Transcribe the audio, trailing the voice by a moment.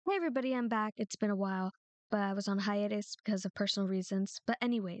Hey everybody, I'm back. It's been a while, but I was on hiatus because of personal reasons. But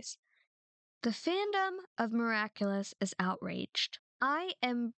anyways, the fandom of Miraculous is outraged. I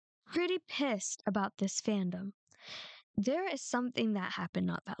am pretty pissed about this fandom. There is something that happened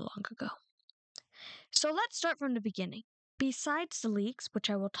not that long ago. So let's start from the beginning. Besides the leaks, which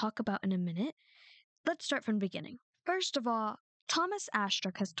I will talk about in a minute, let's start from the beginning. First of all, Thomas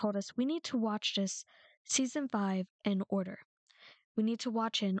Astruck has told us we need to watch this season 5 in order. We need to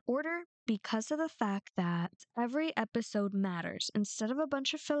watch it in order because of the fact that every episode matters. Instead of a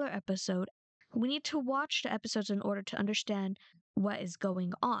bunch of filler episode, we need to watch the episodes in order to understand what is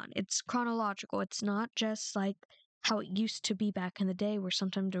going on. It's chronological. It's not just like how it used to be back in the day where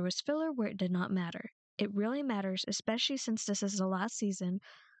sometimes there was filler where it did not matter. It really matters, especially since this is the last season,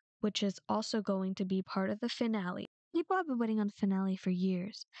 which is also going to be part of the finale. People have been waiting on the finale for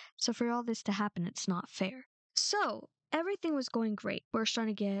years, so for all this to happen, it's not fair. So, everything was going great. We're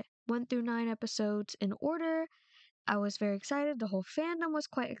starting to get 1 through 9 episodes in order. I was very excited. The whole fandom was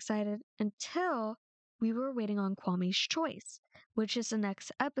quite excited until we were waiting on Kwame's Choice, which is the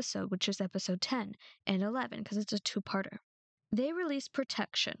next episode, which is episode 10 and 11, because it's a two-parter. They released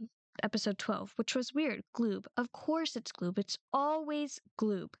Protection, episode 12, which was weird. Gloob. Of course it's Gloob. It's always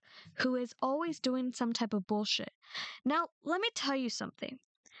Gloob, who is always doing some type of bullshit. Now, let me tell you something.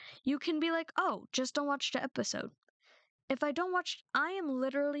 You can be like, oh, just don't watch the episode. If I don't watch, I am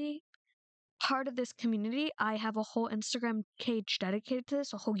literally part of this community. I have a whole Instagram page dedicated to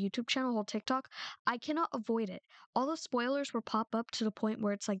this, a whole YouTube channel, a whole TikTok. I cannot avoid it. All the spoilers will pop up to the point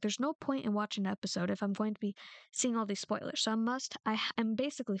where it's like, there's no point in watching the episode if I'm going to be seeing all these spoilers. So I'm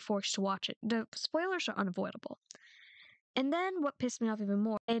basically forced to watch it. The spoilers are unavoidable. And then what pissed me off even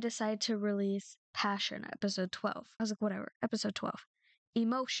more, they decided to release Passion, episode 12. I was like, whatever, episode 12.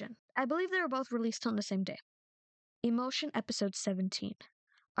 Emotion. I believe they were both released on the same day. Emotion, episode 17.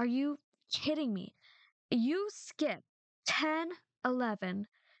 Are you kidding me? You skip 10, 11,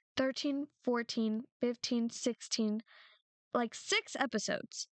 13, 14, 15, 16, like 6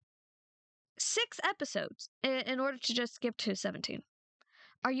 episodes. 6 episodes in order to just skip to 17.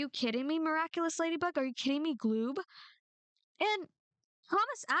 Are you kidding me, Miraculous Ladybug? Are you kidding me, Gloob? And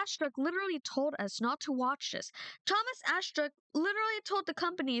Thomas Astruck literally told us not to watch this. Thomas Astruck literally told the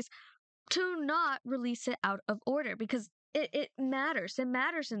companies to not release it out of order because it matters. It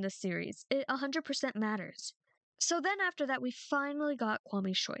matters in this series. It 100% matters. So then after that, we finally got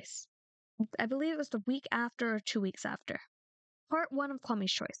Kwame's Choice. I believe it was the week after or 2 weeks after. Part 1 of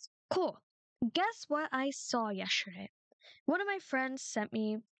Kwame's Choice. Cool. Guess what I saw yesterday? One of my friends sent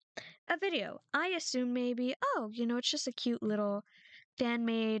me a video. I assumed maybe, it's just a cute little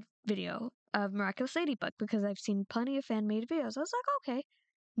fan-made video of Miraculous Ladybug because I've seen plenty of fan-made videos. I was like, okay.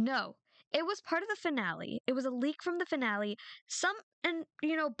 No, it was part of the finale. It was a leak from the finale.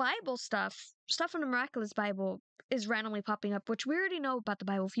 Bible stuff from the Miraculous Bible is randomly popping up, which we already know about the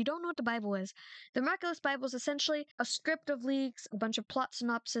Bible. If you don't know what the Bible is, the Miraculous Bible is essentially a script of leaks, a bunch of plot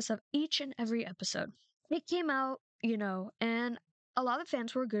synopsis of each and every episode. It came out, and a lot of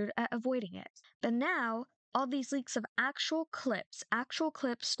fans were good at avoiding it. But now, all these leaks of actual clips,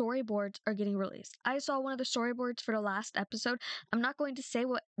 storyboards are getting released. I saw one of the storyboards for the last episode. I'm not going to say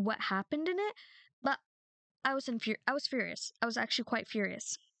what happened in it, but I was furious. I was actually quite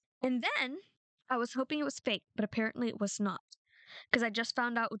furious. And then I was hoping it was fake, but apparently it was not. Because I just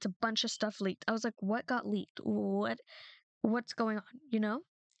found out it's a bunch of stuff leaked. I was like, what got leaked? What's going on,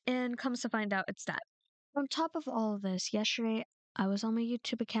 And comes to find out it's that. On top of all of this, yesterday I was on my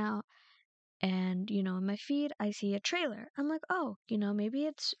YouTube account and, in my feed, I see a trailer. I'm like, oh, maybe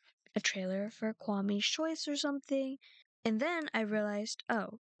it's a trailer for Kwame's Choice or something. And then I realized,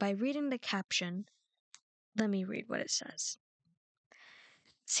 oh, by reading the caption, let me read what it says.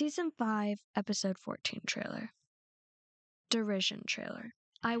 Season 5, Episode 14 trailer. Derision trailer.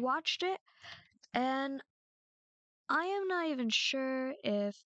 I watched it, and I am not even sure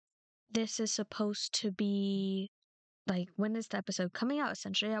if this is supposed to be, like, when is the episode coming out,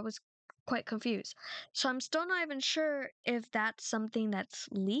 essentially. I was quite confused. So I'm still not even sure if that's something that's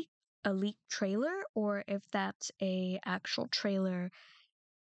a leaked trailer, or if that's a actual trailer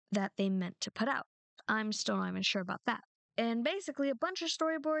that they meant to put out. I'm still not even sure about that. And basically, a bunch of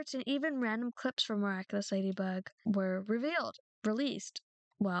storyboards and even random clips from Miraculous Ladybug were released.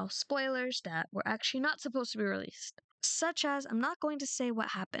 Well, spoilers that were actually not supposed to be released. Such as, I'm not going to say what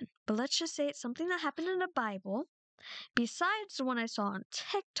happened, but let's just say it's something that happened in the Bible. Besides the one I saw on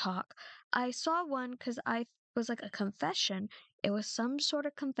TikTok, I saw one because I was like a confession. It was some sort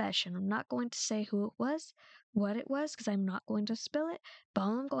of confession. I'm not going to say who it was, what it was because I'm not going to spill it, but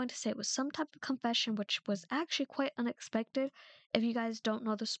all I'm going to say was some type of confession, which was actually quite unexpected. If you guys don't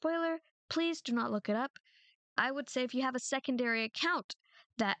know the spoiler, please do not look it up. I would say if you have a secondary account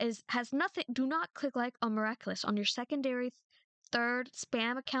that has nothing, do not click like on Miraculous on your secondary, third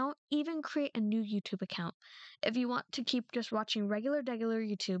spam account. Even create a new YouTube account. If you want to keep just watching regular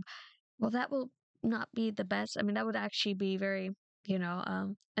YouTube, well, that will not be the best. I mean, that would actually be very,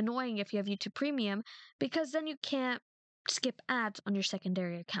 annoying if you have YouTube Premium, because then you can't skip ads on your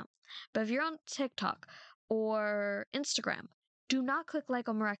secondary account. But if you're on TikTok or Instagram, do not click like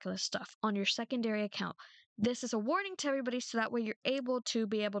on Miraculous stuff on your secondary account. This is a warning to everybody, so that way you're able to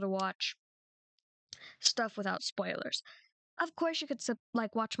watch stuff without spoilers. Of course, you could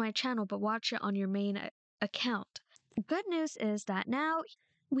watch my channel, but watch it on your main account. Good news is that now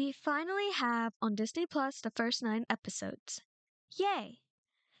we finally have on Disney Plus the first 9 episodes. Yay!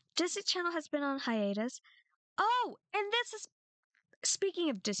 Disney Channel has been on hiatus. Oh, and this is speaking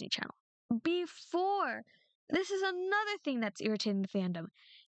of Disney Channel. Before, this is another thing that's irritating the fandom.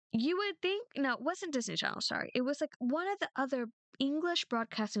 You would think, no, it wasn't Disney Channel, sorry. It was like one of the other English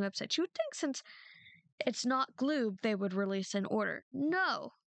broadcasting websites. You would think since it's not Gloob, they would release in order.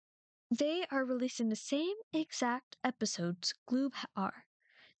 No. They are releasing the same exact episodes Gloob are.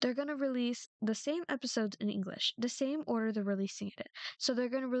 They're going to release the same episodes in English, the same order they're releasing it in. So they're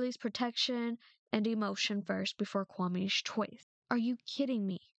going to release Protection and Emotion first before Kwame's Choice. Are you kidding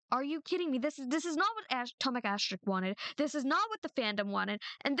me? Are you kidding me? This is not what Atomic Asterisk wanted. This is not what the fandom wanted.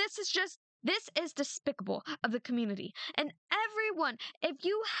 And this is despicable of the community. And everyone, if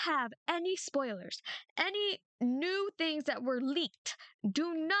you have any spoilers, any new things that were leaked,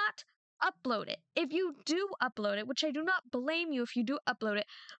 do not upload it. If you do upload it, which I do not blame you if you do upload it,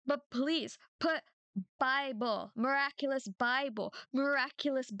 but please put Miraculous Bible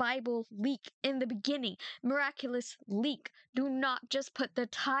leak in the beginning. Miraculous leak. Do not just put the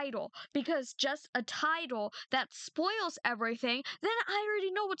title, because just a title that spoils everything, then I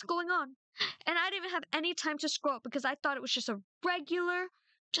already know what's going on. And I didn't even have any time to scroll because I thought it was just a regular, I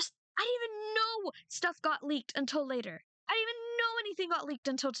didn't even know stuff got leaked until later. I didn't even know anything got leaked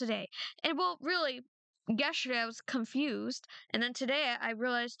until today. And well, really, yesterday I was confused, and then today I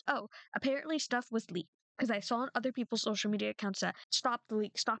realized, oh, apparently stuff was leaked. Because I saw on other people's social media accounts that stop the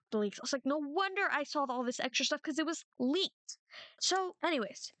leaks. I was like, no wonder I saw all this extra stuff, because it was leaked. So,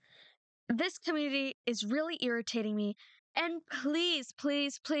 anyways, this community is really irritating me. And please,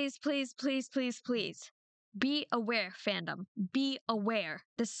 be aware, fandom. Be aware.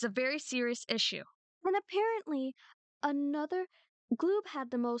 This is a very serious issue. And apparently, another Gloob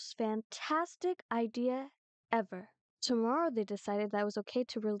had the most fantastic idea ever. Tomorrow they decided that it was okay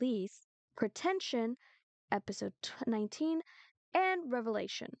to release Pretension, episode 19, and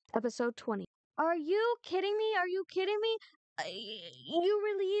Revelation, episode 20. Are you kidding me? You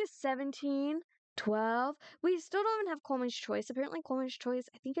released 17, 12. We still don't even have Coleman's Choice. Apparently, Coleman's Choice,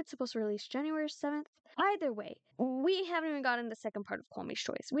 I think it's supposed to release January 7th. Either way, we haven't even gotten the second part of Coleman's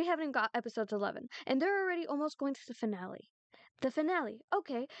Choice. We haven't even got episodes 11. And they're already almost going to the finale. The finale.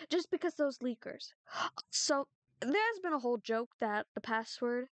 Okay, just because those leakers. So, there's been a whole joke that the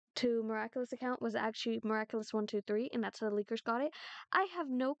password to Miraculous account was actually Miraculous123, and that's how the leakers got it. I have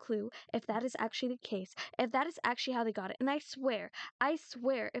no clue if that is actually the case, if that is actually how they got it. And I swear,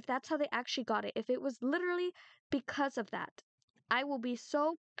 if that's how they actually got it, if it was literally because of that, I will be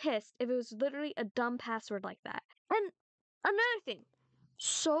so pissed if it was literally a dumb password like that. And another thing,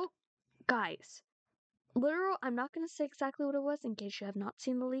 so guys, I'm not going to say exactly what it was in case you have not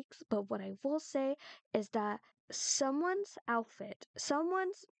seen the leaks, but what I will say is that someone's outfit,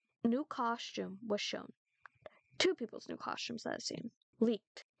 someone's new costume was shown. 2 people's new costumes that I've seen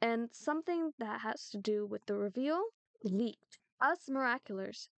leaked. And something that has to do with the reveal leaked. Us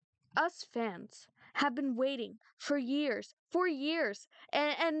Miraculous, us fans, have been waiting for years,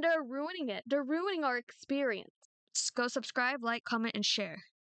 and they're ruining it. They're ruining our experience. Just go subscribe, like, comment, and share.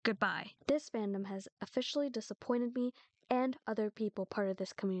 Goodbye. This fandom has officially disappointed me and other people part of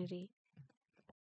this community.